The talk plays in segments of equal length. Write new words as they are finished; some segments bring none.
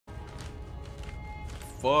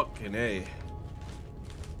Fucking A.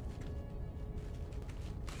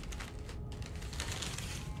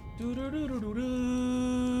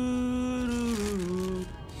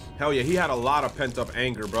 Hell yeah, he had a lot of pent-up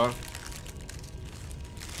anger, bro.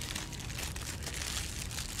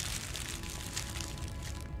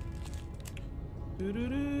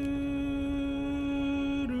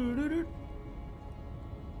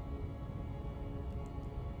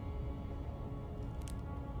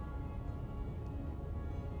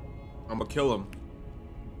 I'ma kill him.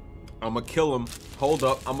 I'ma kill him. Hold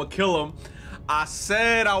up, I'ma kill him. I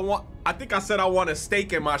think I said I want a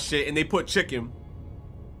steak in my shit and they put chicken.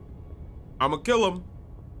 I'ma kill him.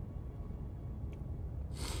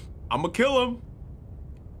 I'ma kill him.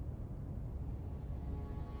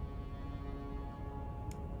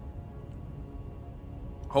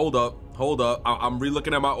 Hold up, hold up. I'm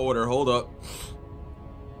re-looking at my order. Hold up.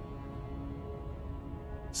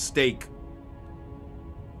 Steak.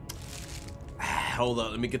 Hold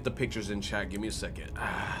up, let me get the pictures in chat. Give me a second.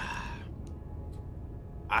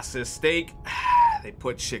 I said steak. They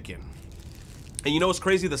put chicken. And you know what's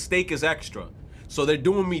crazy? The steak is extra. So they're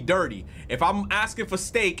doing me dirty. If I'm asking for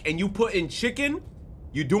steak and you put in chicken,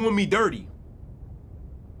 you're doing me dirty.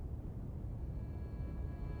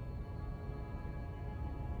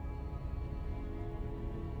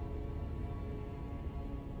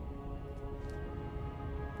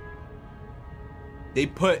 They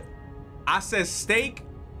put, I said steak,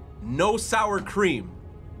 no sour cream.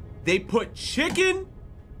 They put chicken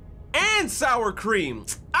and sour cream.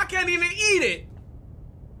 I can't even eat it.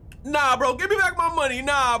 Nah, bro, give me back my money.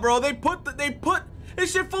 Nah, bro, they put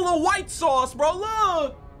this shit full of white sauce, bro.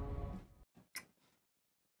 Look.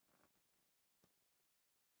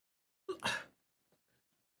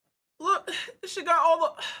 Look, this shit got all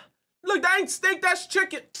the, look, that ain't steak, that's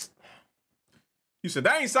chicken. You said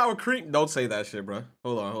that ain't sour cream. Don't say that shit, bro.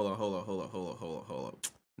 Hold on.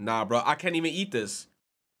 Nah, bro, I can't even eat this.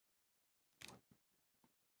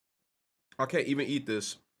 I can't even eat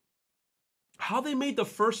this. How they made the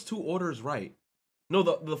first two orders right? No,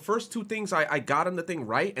 the first two things I got in the thing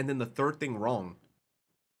right, and then the third thing wrong.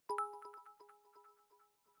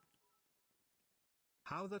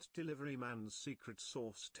 How that delivery man's secret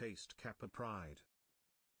sauce taste Kappa Pride.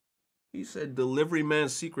 He said delivery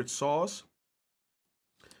man's secret sauce.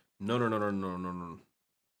 No. All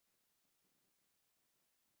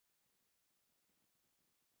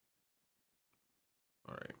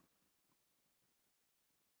right.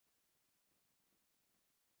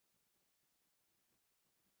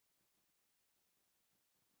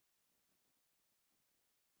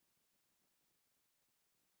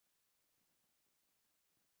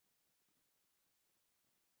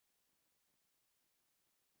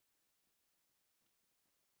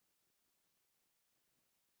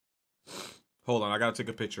 Hold on, I gotta take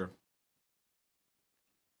a picture.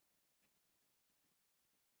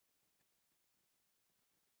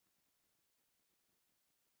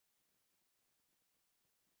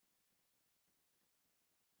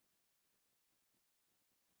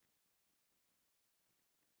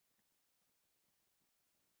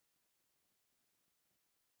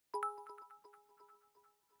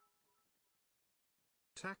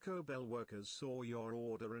 Taco Bell workers saw your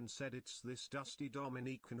order and said it's this dusty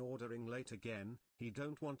Dominican ordering late again. He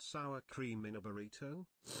don't want sour cream in a burrito?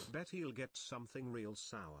 Bet he'll get something real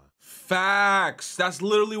sour. Facts. That's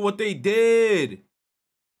literally what they did.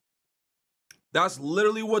 That's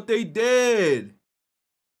literally what they did.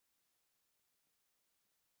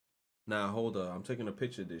 Nah, hold up. I'm taking a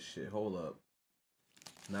picture of this shit. Hold up.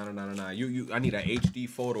 Nah. I need an HD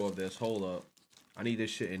photo of this. Hold up. I need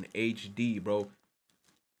this shit in HD, bro.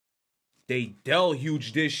 They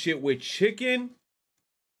deluge this shit with chicken.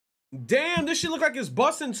 Damn, this shit look like it's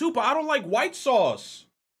busting too, but I don't like white sauce.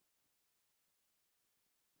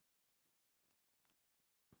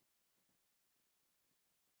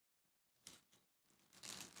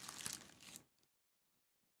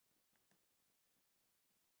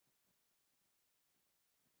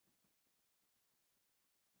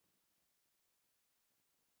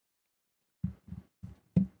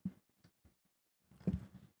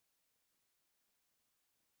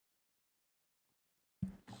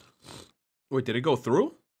 Wait, did it go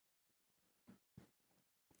through?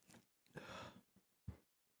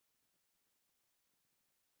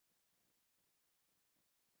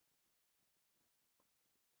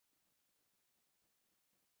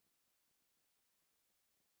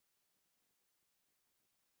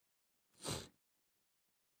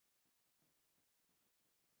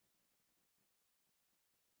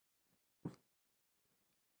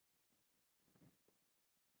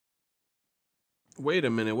 Wait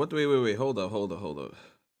a minute. What? Wait. Hold up.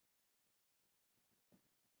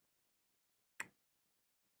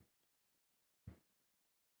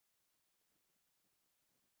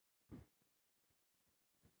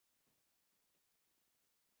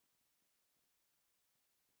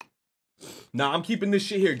 Nah, I'm keeping this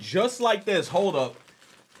shit here just like this. Hold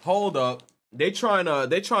up. They trying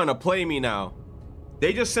to play me now.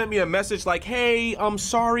 They just sent me a message like, hey, I'm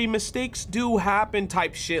sorry, mistakes do happen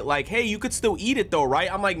type shit. Like, hey, you could still eat it though,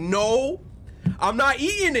 right? I'm like, no, I'm not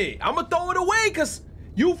eating it. I'm gonna throw it away because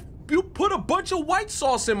you put a bunch of white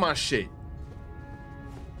sauce in my shit.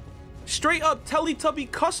 Straight up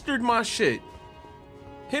Teletubby custard my shit.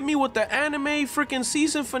 Hit me with the anime freaking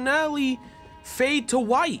season finale fade to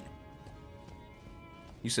white.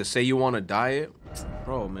 You said say you want a diet?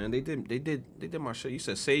 Bro, man, they did my shit. You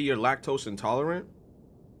said say you're lactose intolerant?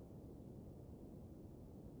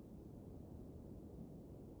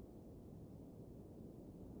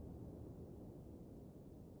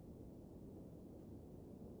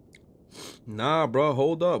 Nah, bro,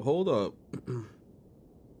 hold up.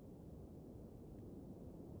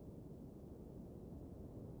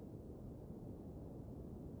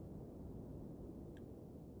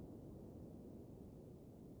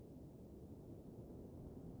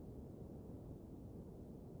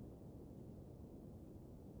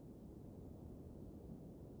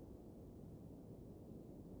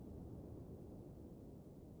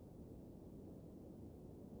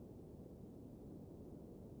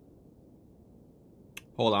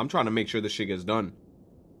 Hold on, I'm trying to make sure this shit gets done.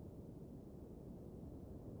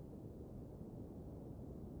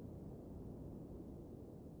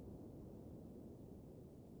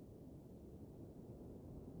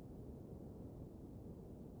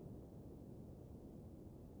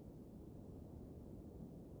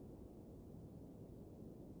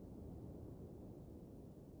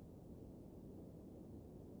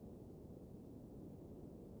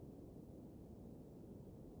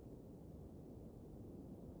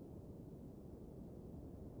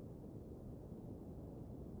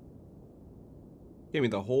 Gave me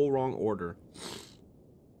the whole wrong order.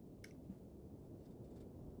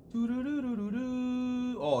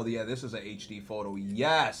 Oh yeah, this is an HD photo.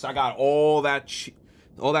 Yes, I got all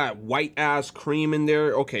that white ass cream in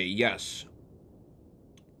there. Okay, yes.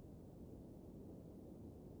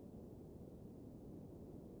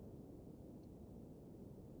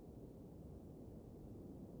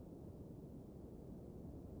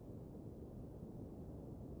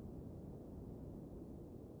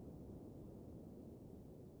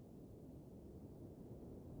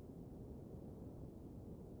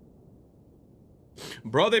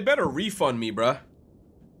 Bro, they better refund me, bruh.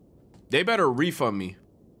 They better refund me.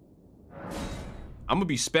 I'm gonna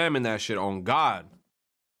be spamming that shit on God.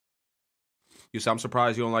 You say I'm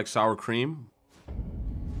surprised you don't like sour cream?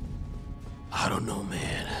 I don't know,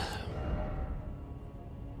 man.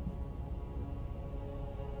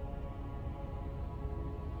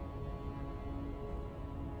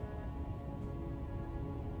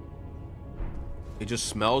 It just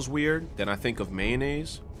smells weird. Then I think of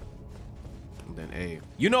mayonnaise. Then A.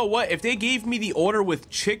 You know what? If they gave me the order with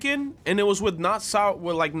chicken and it was with no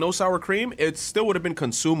sour cream, it still would have been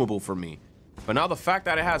consumable for me. But now the fact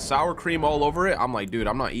that it has sour cream all over it, I'm like, dude,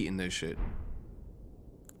 I'm not eating this shit.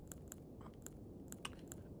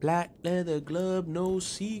 Black leather glove, no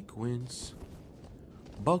sequins.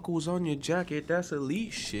 Buckles on your jacket, that's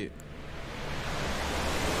elite shit.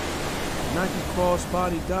 Nike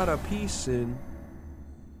crossbody got a piece in.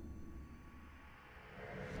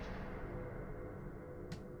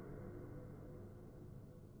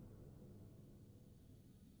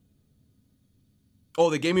 Oh,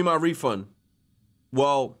 they gave me my refund.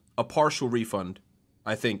 Well, a partial refund,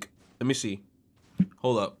 I think. Let me see.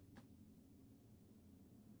 Hold up.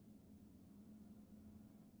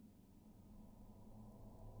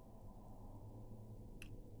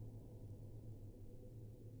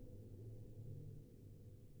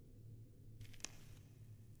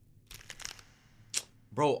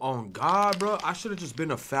 Bro, on God, bro, I should have just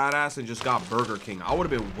been a fat ass and just got Burger King. I would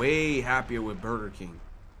have been way happier with Burger King.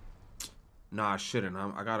 Nah, I shouldn't.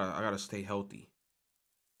 I gotta stay healthy.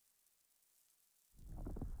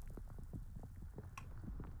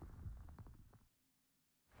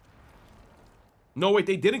 No, wait,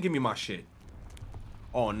 they didn't give me my shit.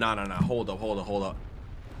 Oh, nah. Hold up.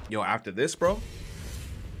 Yo, after this, bro,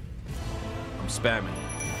 I'm spamming.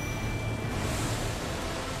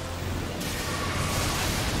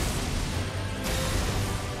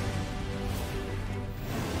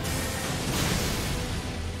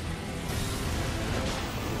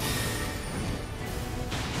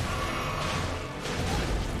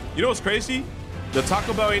 You know what's crazy? The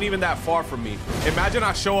Taco Bell ain't even that far from me. Imagine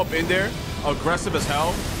I show up in there, aggressive as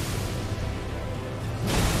hell.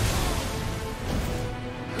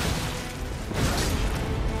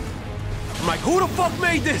 I'm like, who the fuck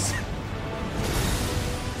made this?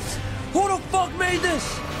 Who the fuck made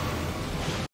this?